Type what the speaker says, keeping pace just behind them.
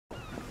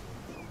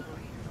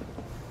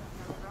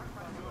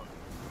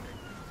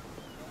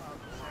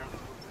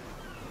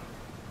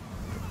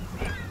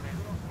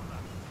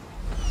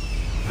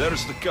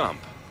There's the camp.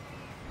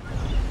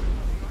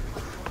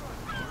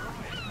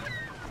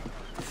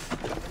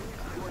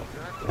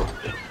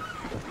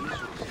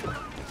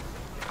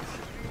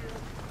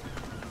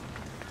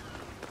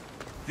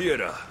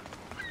 Theater.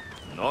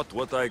 Not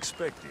what I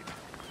expected.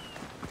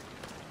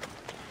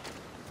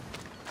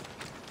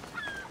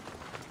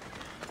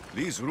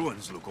 These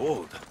ruins look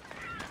old.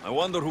 I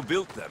wonder who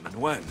built them and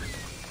when.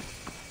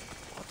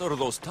 What are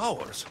those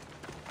towers?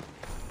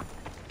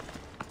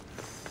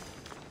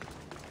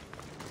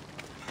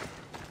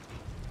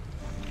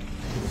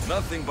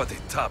 Nothing but a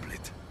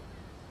tablet.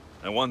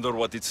 I wonder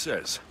what it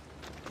says.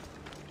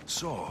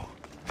 So,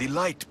 the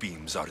light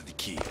beams are the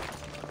key.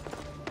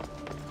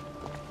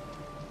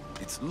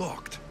 It's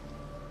locked.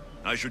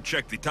 I should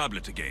check the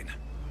tablet again.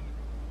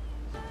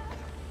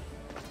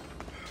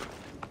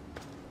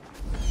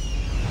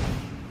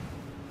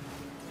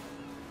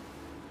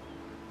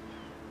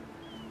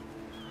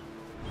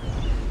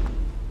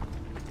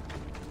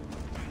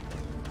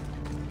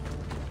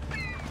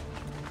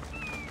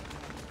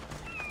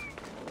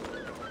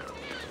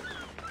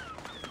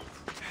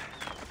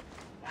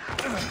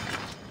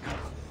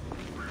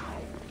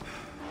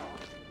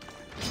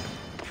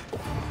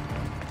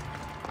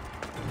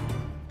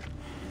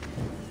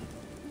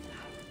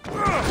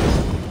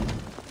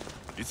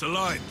 It's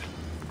aligned.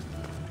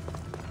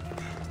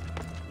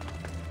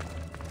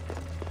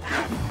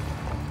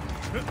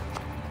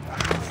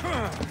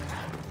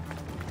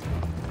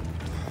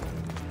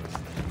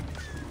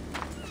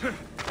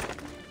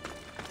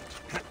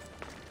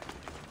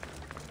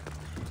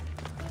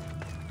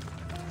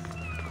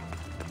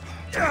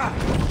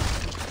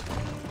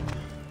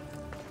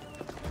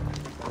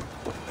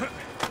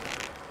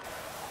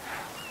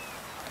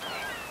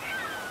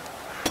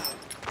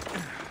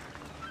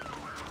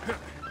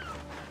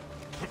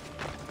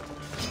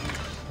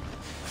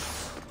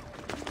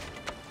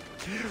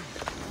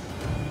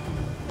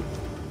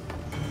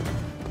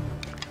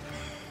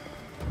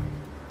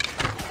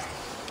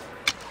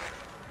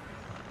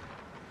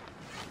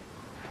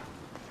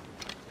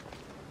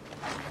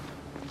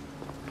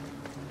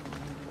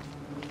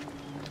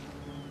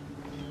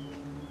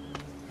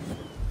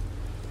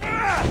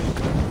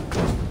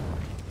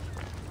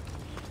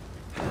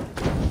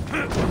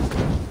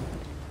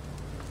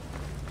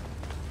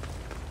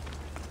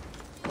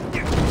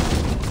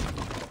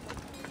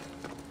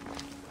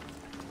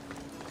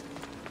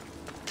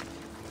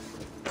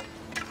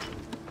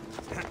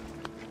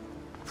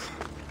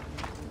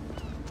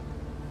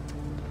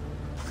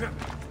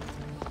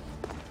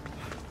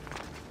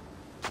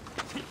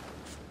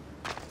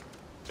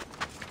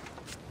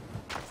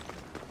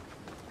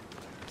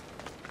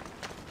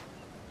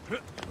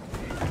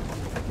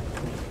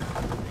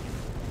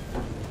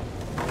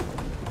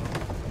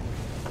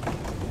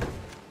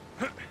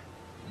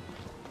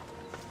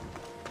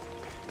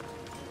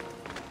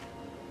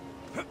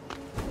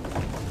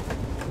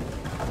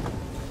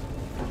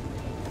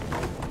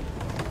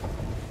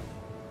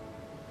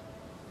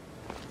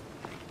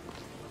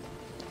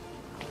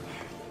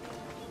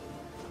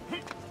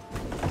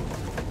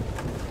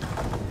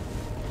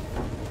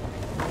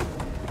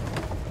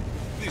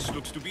 This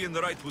looks to be in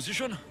the right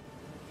position.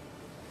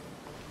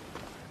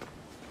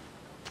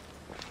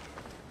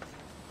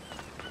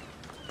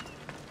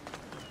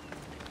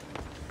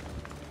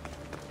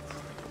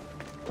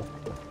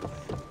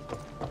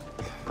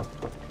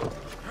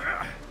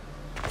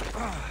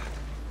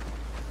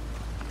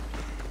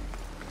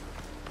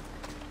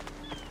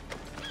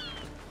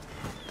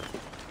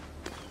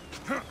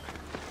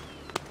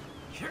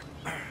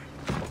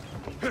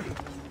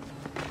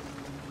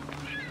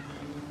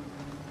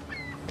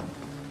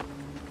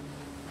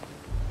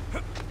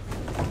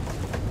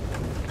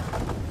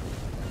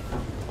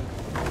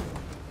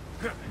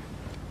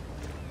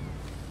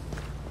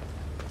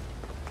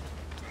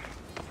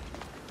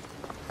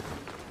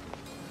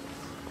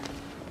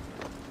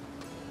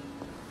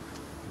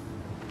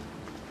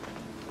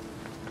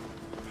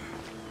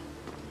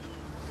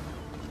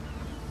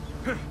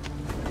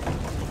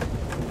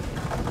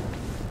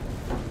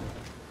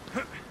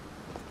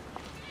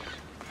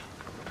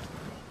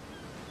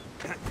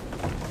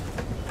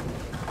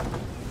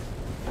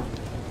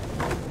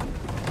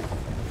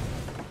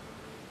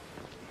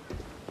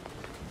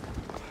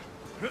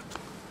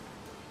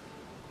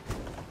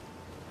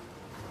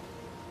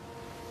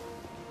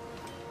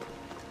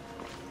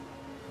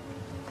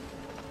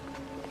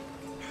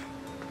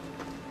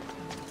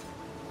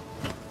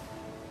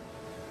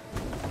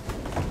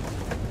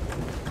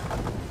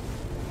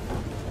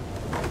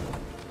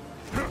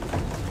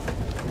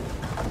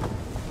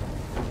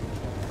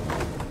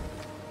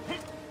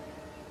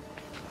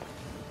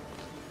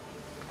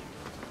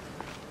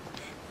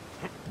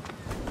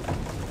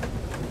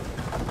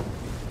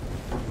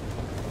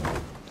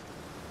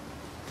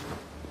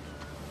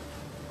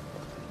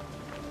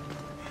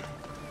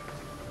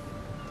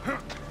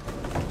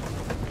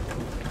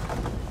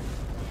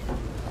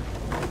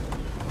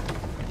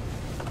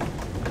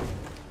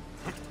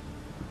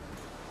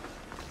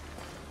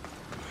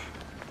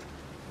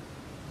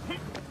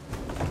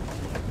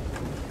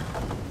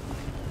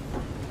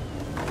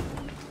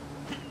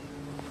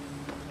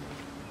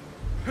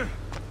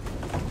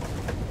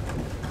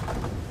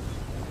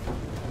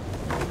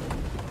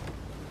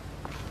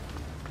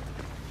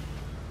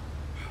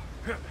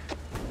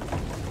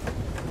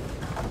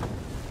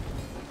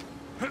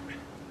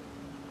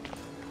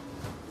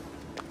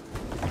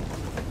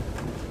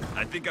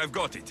 think I've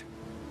got it.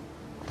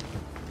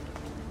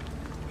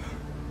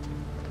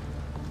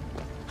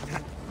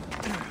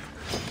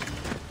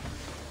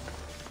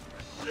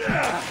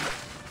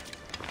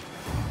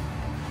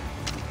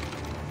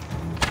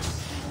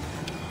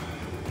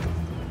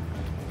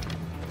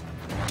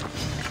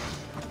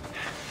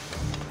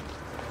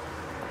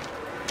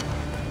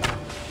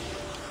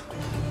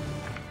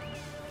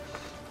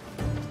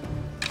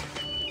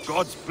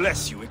 God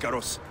bless you,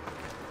 Icarus.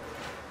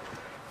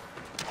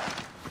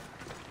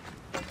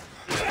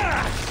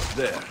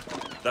 There.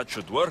 That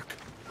should work.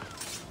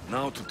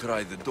 Now to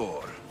try the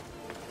door.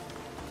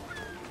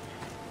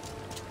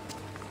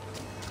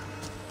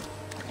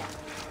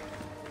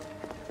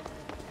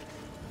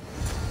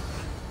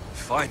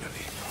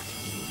 Finally.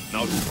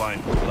 Now to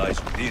find what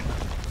lies within.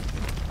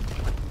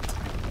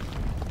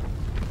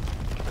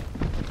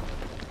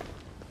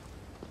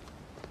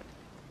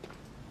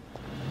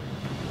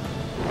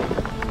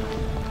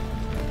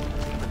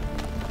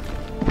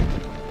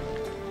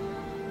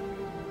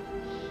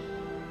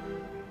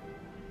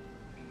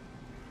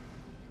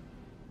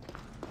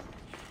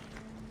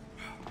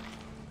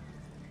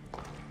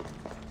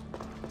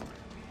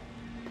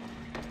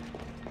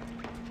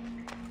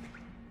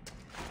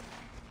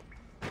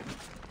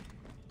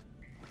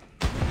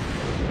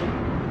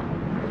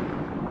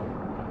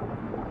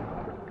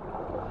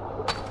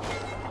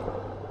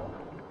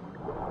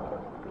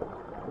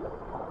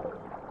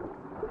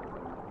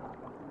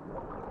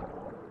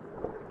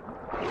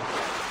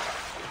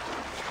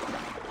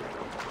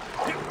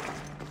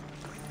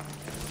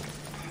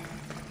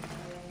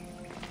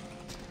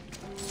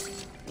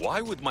 Why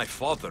would my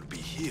father be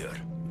here?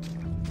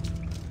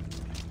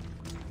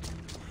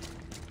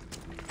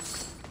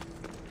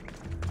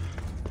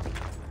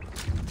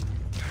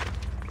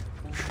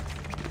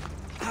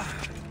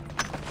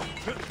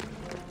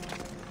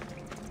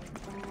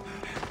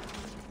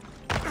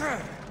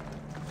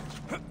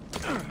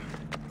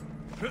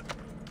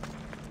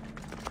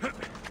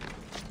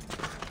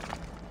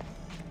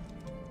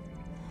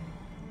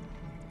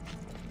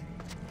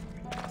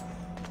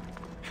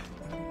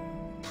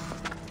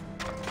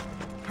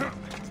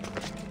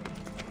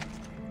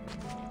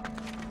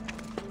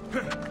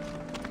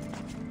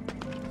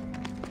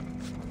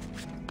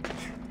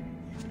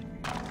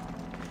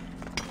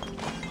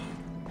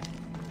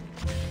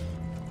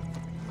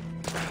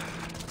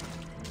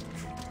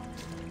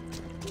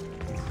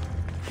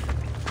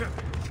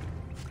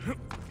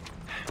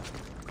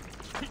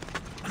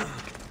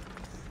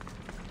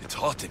 It's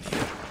hot in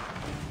here.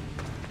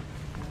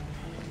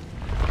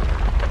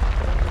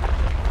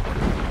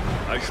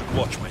 I should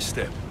watch my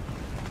step.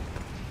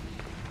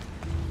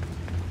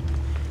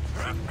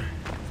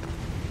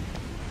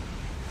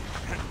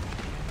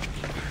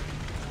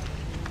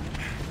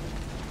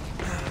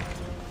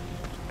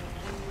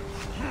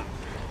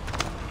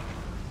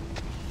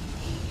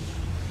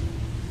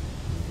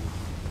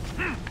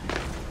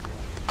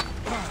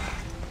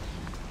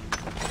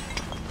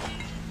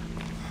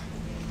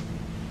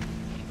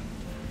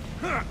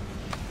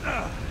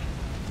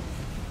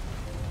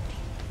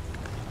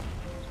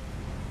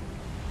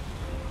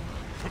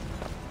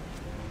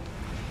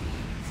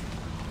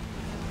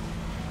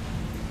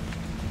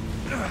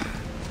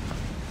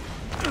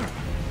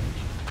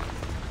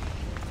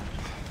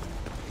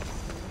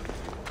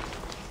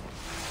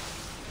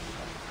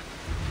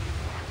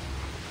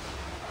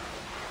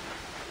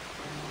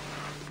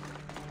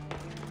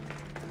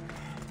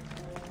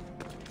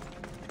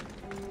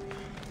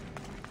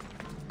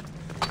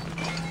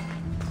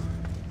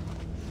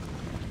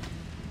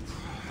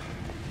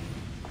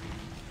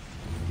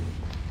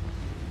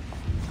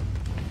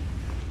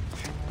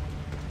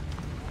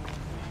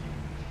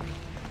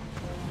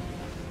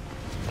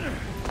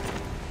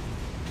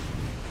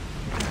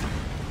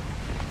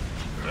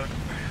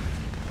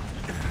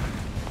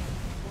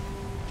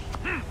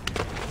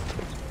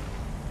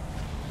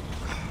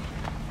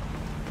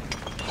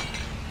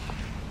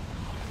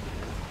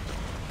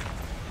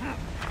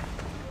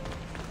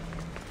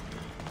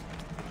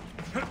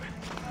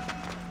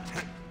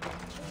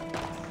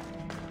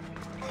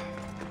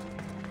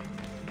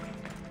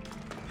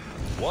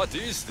 What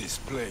is this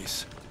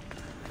place?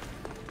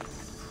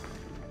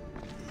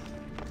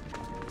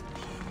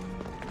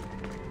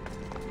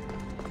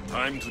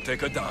 Time to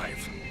take a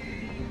dive.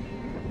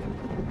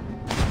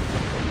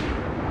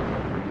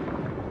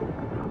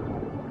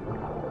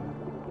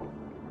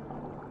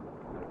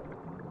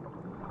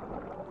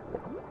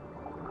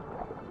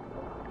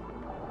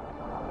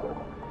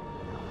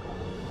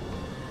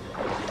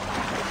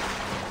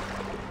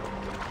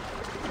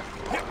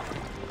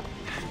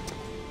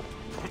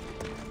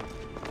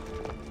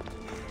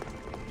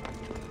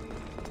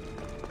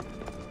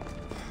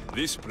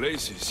 This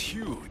place is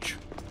huge.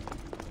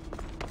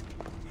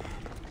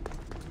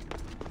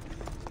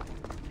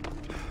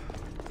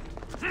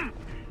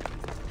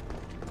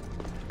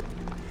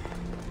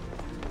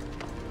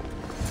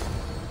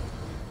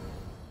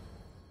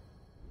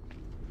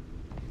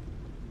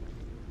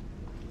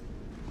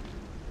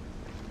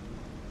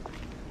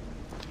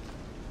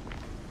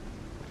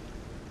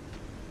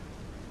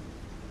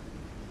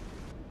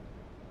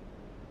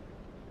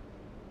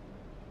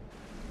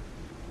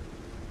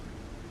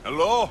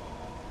 Hello?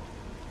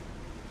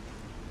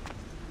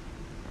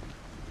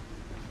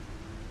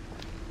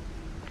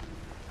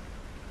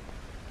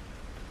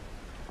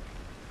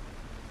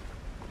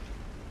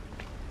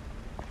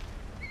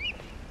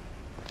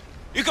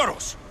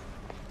 Icarus!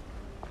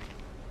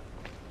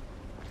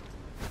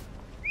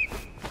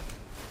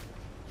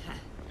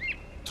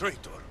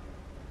 Traitor.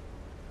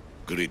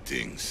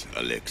 Greetings,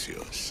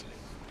 Alexios.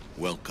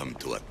 Welcome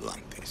to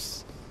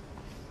Atlantis.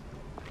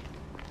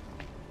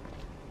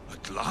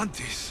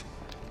 Atlantis?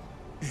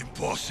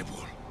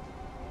 Impossible.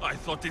 I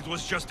thought it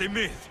was just a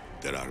myth.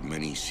 There are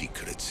many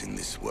secrets in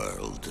this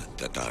world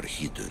that are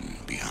hidden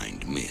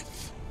behind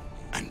myth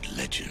and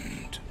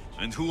legend.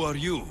 And who are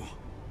you?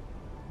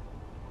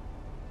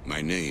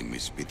 My name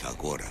is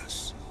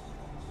Pythagoras.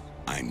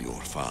 I'm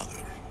your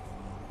father.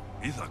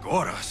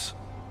 Pythagoras?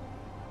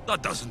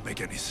 That doesn't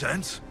make any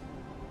sense.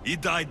 He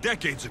died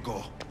decades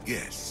ago.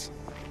 Yes,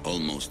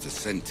 almost a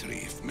century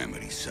if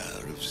memory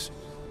serves.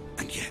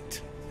 And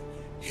yet,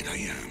 here I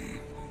am,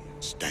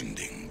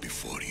 standing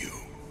before you.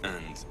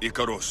 And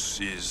Icarus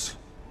is...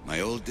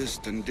 My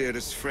oldest and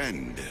dearest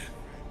friend.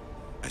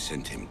 I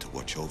sent him to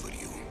watch over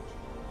you.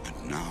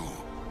 And now,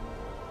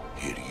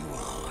 here you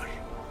are.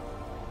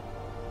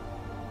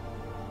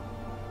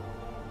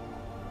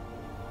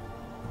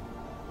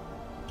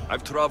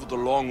 I've traveled a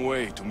long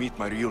way to meet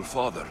my real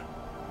father.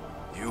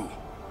 You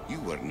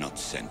were not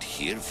sent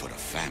here for a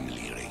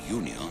family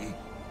reunion.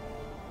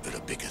 There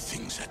are bigger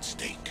things at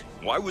stake.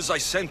 Why was I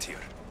sent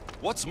here?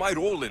 What's my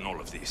role in all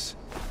of this?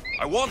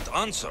 I want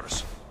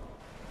answers.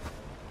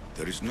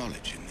 There is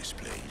knowledge in this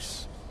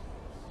place.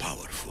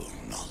 Powerful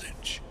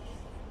knowledge.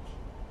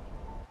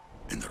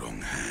 In the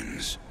wrong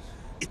hands,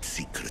 its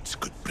secrets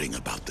could bring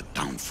about the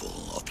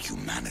downfall of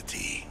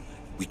humanity.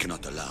 We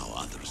cannot allow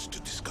others to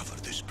discover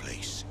this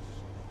place.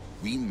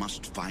 We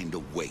must find a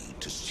way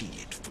to seal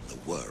it from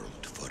the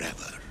world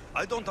forever.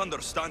 I don't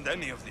understand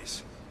any of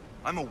this.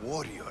 I'm a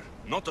warrior,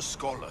 not a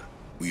scholar.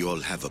 We all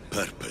have a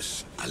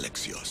purpose,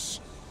 Alexios.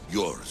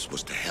 Yours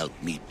was to help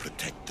me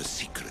protect the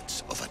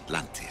secrets of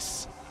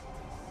Atlantis.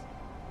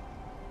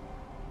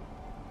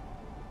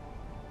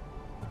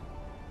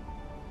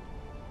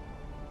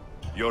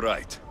 You're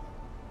right.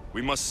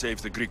 We must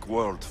save the Greek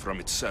world from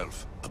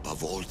itself.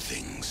 Above all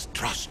things,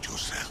 trust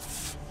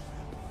yourself.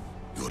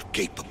 You're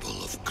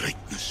capable of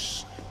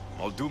greatness.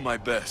 I'll do my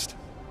best.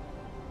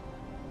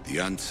 The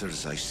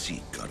answers I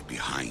seek are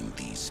behind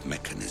these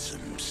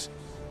mechanisms.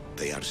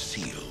 They are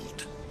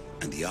sealed,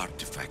 and the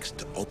artifacts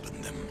to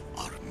open them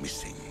are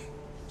missing.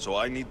 So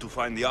I need to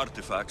find the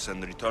artifacts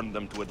and return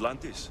them to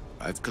Atlantis?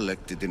 I've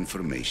collected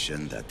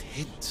information that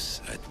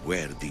hints at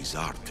where these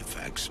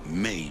artifacts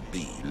may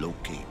be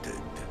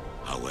located.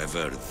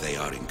 However, they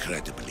are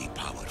incredibly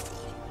powerful.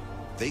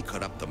 They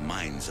corrupt the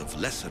minds of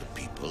lesser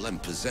people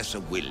and possess a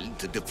will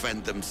to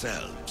defend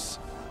themselves.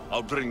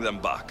 I'll bring them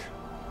back.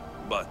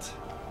 But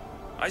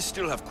I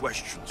still have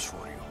questions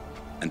for you.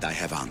 And I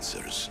have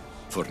answers.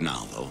 For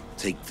now, though,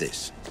 take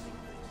this.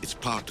 It's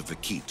part of a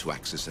key to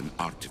access an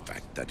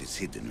artifact that is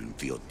hidden in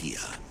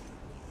Viotia.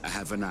 I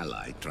have an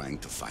ally trying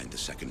to find the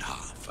second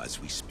half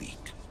as we speak.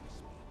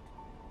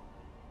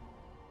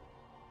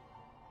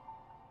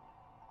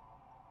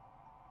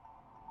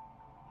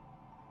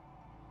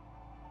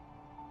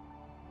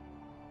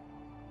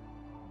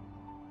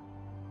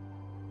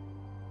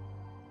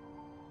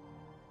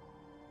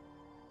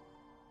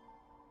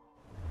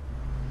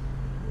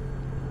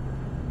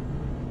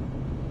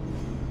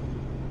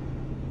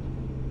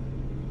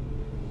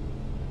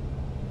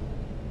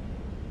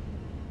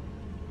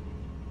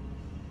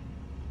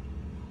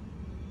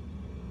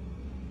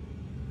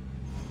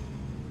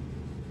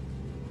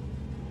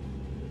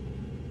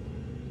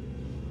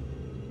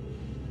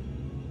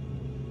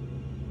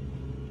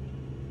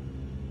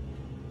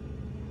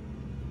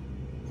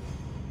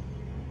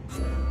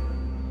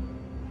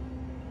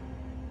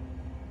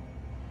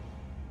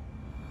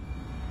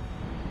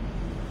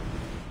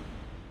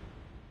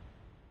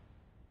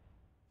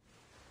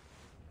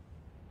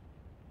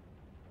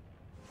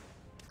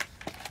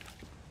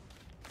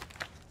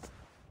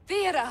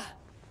 Theata!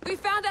 We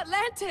found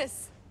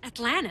Atlantis!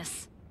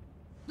 Atlantis?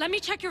 Let me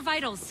check your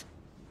vitals.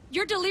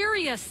 You're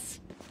delirious.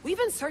 We've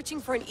been searching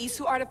for an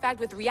Isu artifact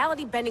with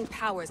reality-bending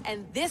powers,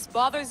 and this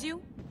bothers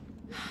you?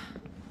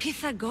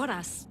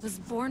 Pythagoras was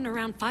born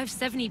around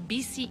 570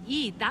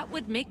 BCE. That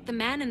would make the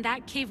man in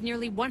that cave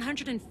nearly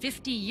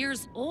 150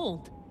 years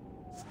old.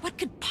 What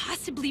could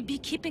possibly be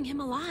keeping him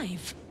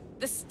alive?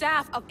 The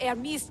staff of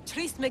Hermes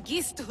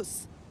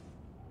Trismegistus!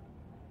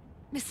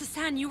 Mrs.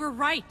 San, you were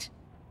right.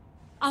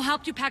 I'll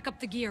help you pack up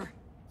the gear.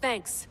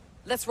 Thanks.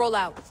 Let's roll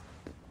out.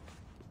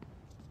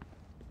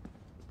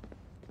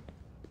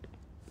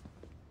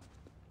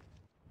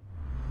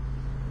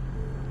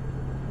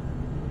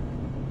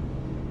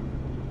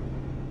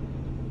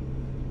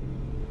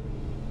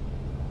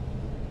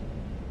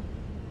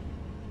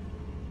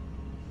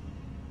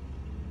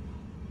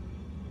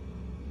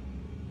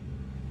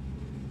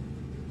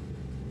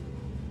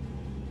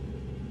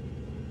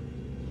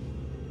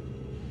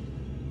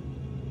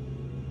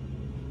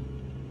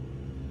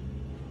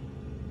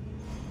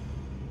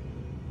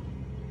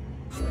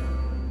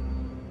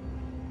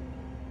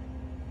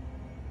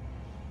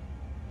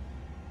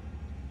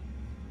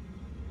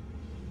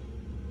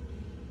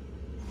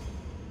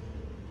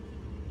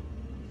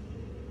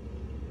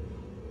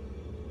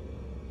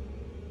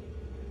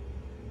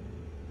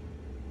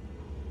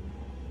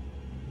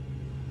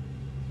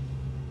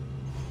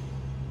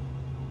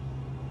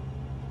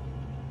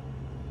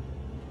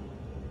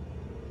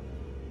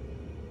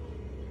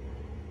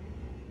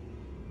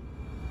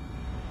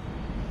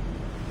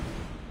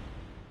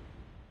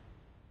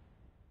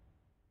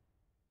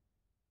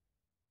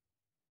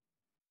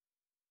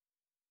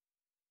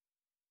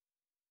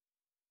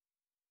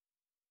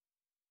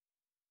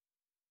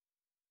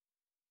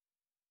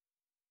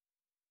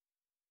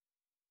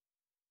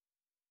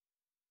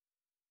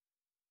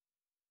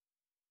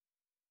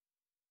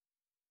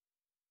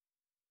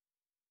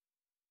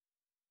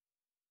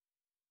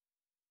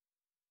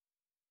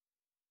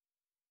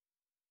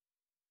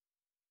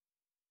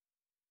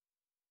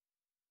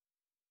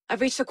 I've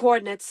reached the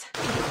coordinates.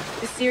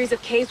 The series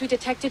of caves we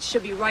detected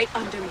should be right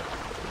under me.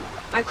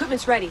 My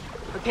equipment's ready.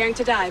 Preparing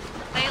to dive.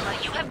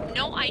 Layla, you have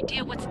no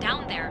idea what's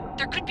down there.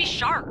 There could be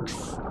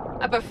sharks.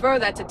 I prefer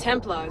that to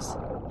Templars.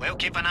 We'll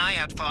keep an eye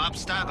out for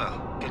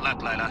Abstergo. Good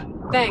luck,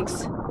 Layla.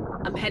 Thanks.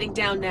 I'm heading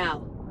down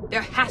now.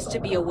 There has to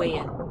be a way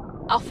in.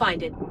 I'll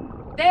find it.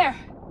 There!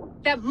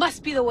 That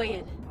must be the way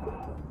in.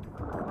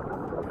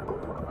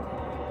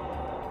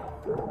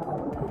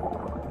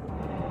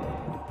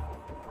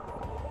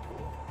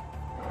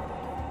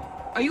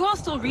 Are you all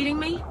still reading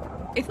me?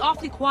 It's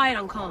awfully quiet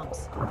on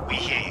comms. We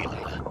hear you,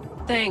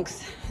 Layla.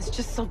 Thanks. It's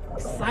just so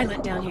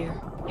silent down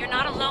here. You're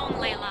not alone,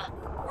 Layla.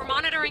 We're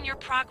monitoring your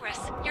progress.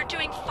 You're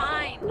doing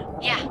fine.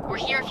 Yeah, we're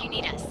here if you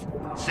need us.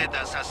 Said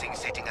the assassin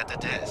sitting at the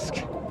desk.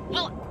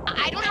 Well,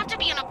 I don't have to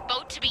be on a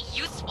boat to be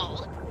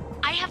useful.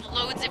 I have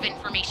loads of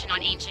information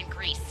on ancient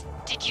Greece.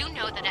 Did you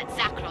know that at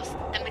Zakros,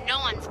 the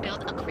Minoans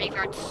built a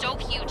graveyard so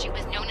huge it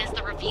was known as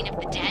the Ravine of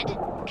the Dead?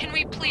 Can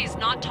we please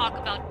not talk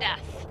about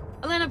death?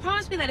 Elena,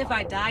 promise me that if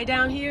I die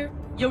down here,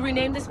 you'll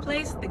rename this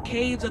place the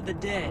Caves of the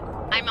Dead.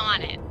 I'm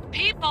on it.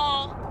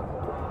 People!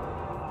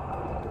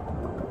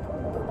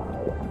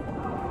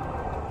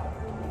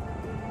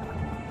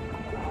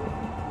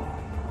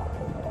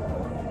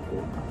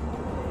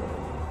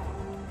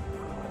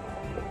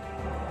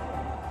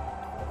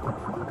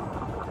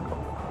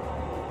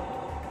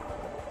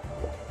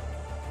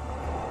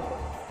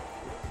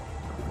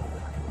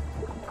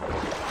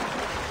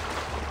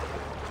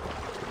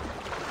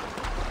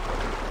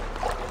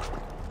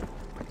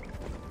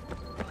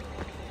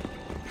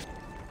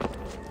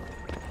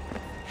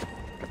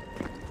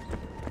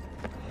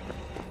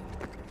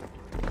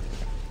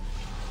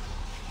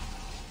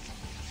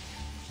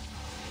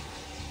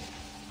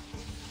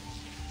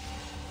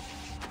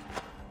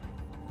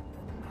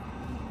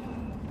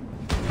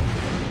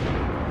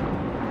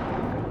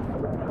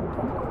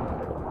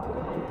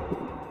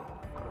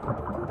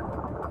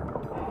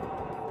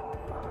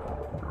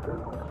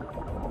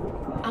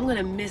 I'm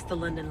gonna miss the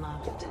London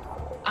loft.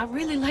 I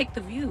really like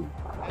the view.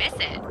 Miss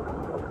it?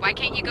 Why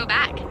can't you go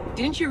back?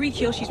 Didn't you read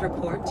Kyoshi's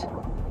report?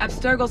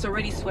 Abstergo's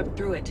already swept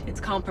through it. It's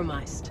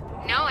compromised.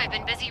 No, I've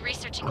been busy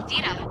researching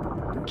Theta.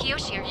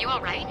 Kiyoshi, are you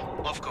alright?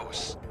 Of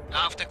course.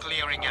 After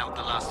clearing out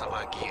the last of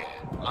our gear,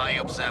 I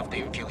observed the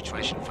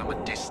infiltration from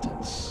a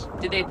distance.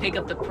 Did they pick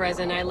up the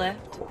present I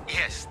left?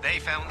 Yes, they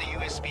found the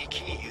USB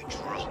key you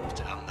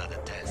dropped under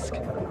the desk.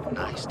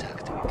 Nice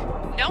tactic.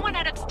 No one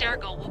at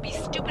Abstergo will be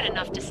stupid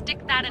enough to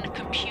stick that in a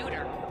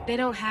computer. They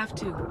don't have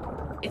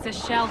to. It's a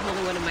shell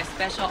holding one of my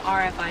special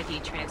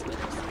RFID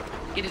transmitters.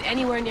 Get it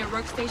anywhere near a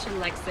workstation,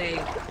 like,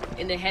 say,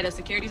 in the head of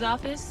security's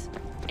office,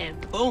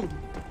 and boom.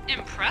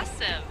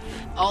 Impressive.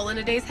 All in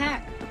a day's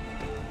hack.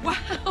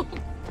 Wow!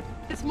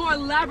 It's more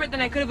elaborate than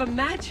I could have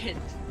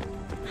imagined.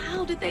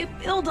 How did they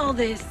build all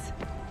this?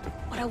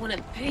 What I want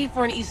to pay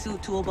for an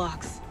Isu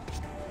toolbox.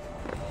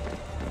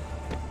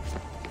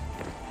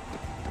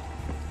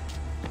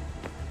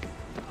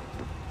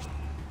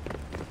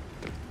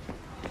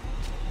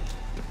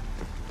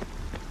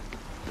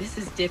 This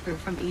is different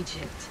from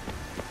Egypt.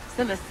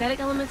 Some aesthetic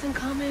elements in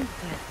common,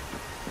 but...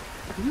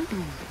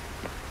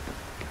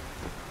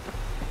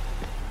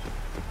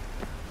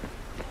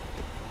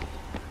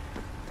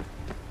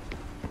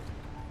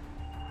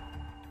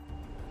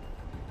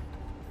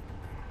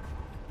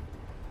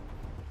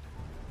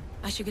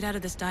 I should get out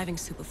of this diving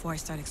suit before I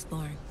start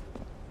exploring.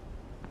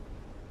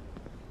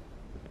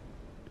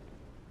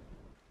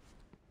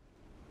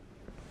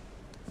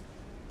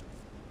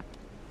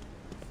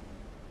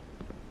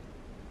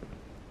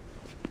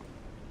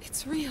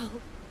 It's real.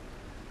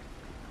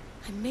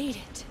 I made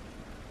it.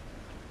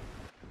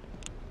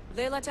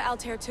 Layla to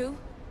Altair 2?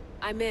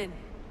 I'm in.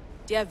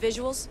 Do you have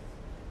visuals?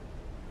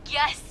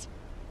 Yes!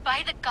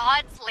 By the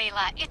gods,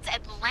 Layla, it's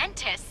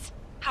Atlantis!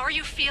 How are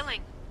you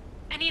feeling?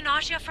 Any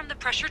nausea from the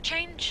pressure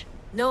change?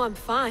 No, I'm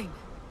fine.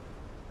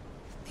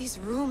 These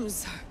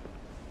rooms are...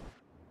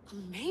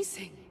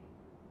 amazing.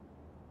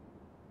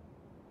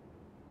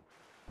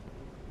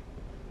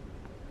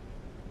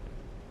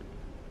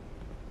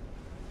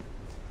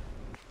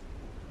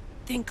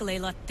 Think,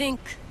 Layla, think.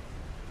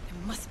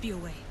 There must be a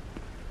way.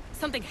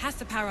 Something has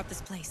to power up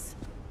this place.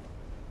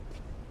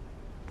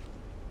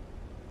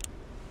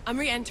 I'm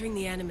re-entering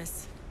the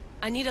Animus.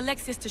 I need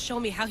Alexis to show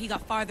me how he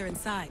got farther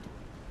inside.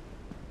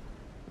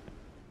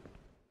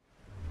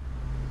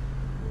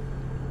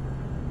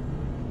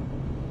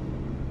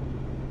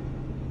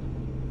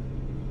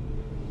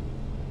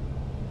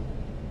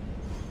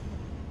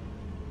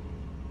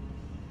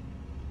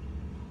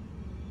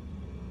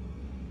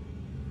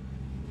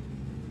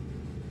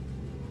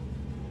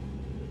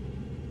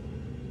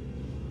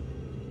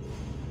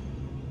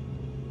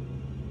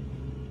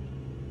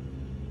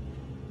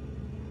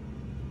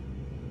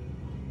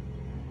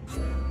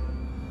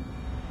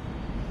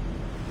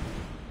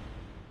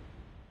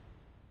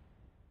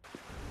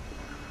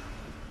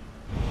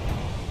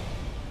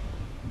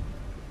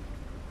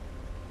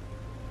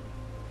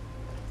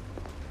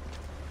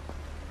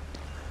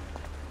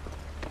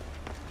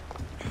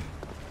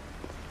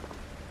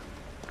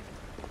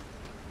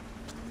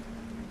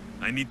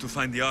 I need to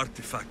find the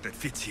artifact that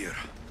fits here.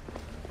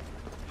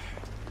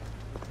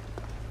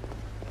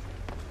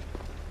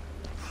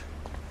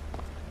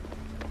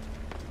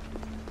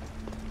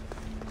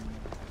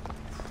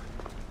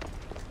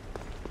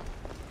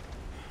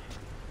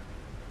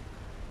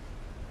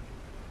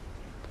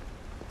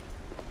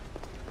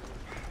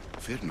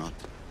 Fear not.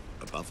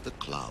 Above the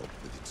cloud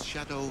with its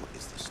shadow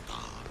is the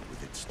star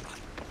with its light.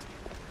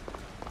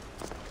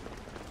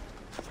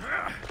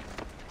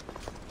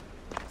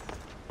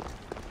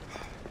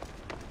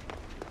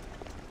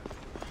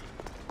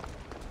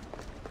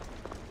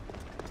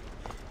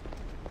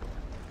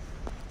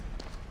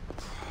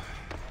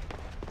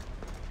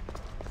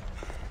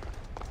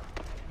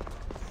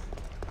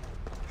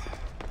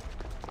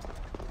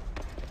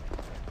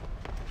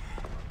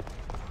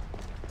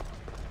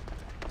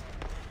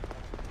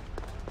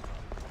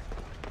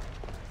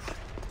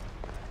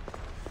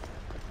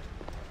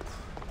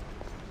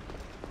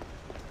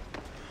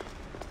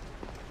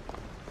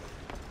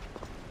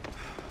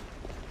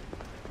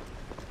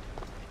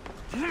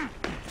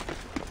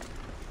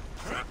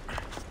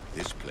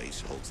 This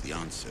place holds the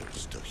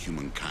answers to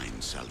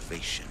humankind's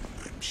salvation,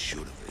 I'm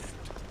sure of it.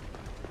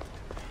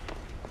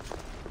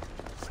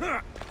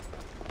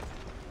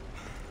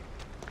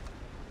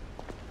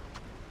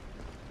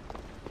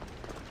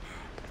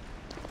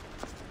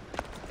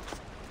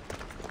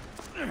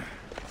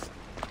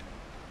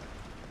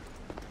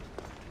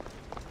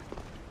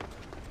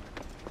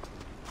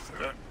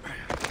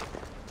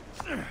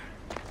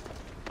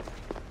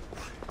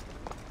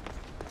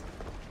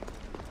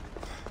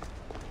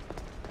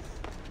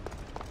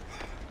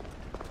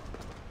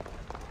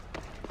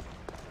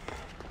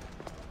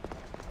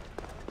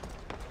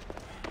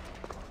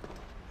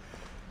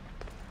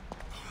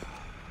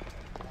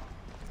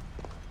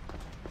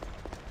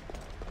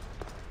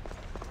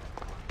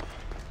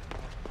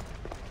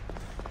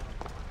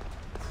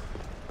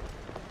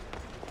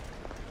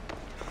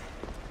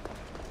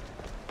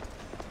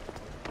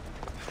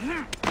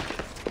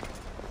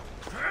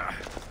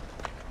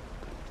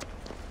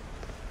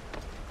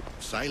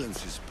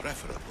 Silence is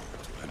preferable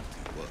to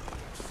empty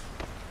words.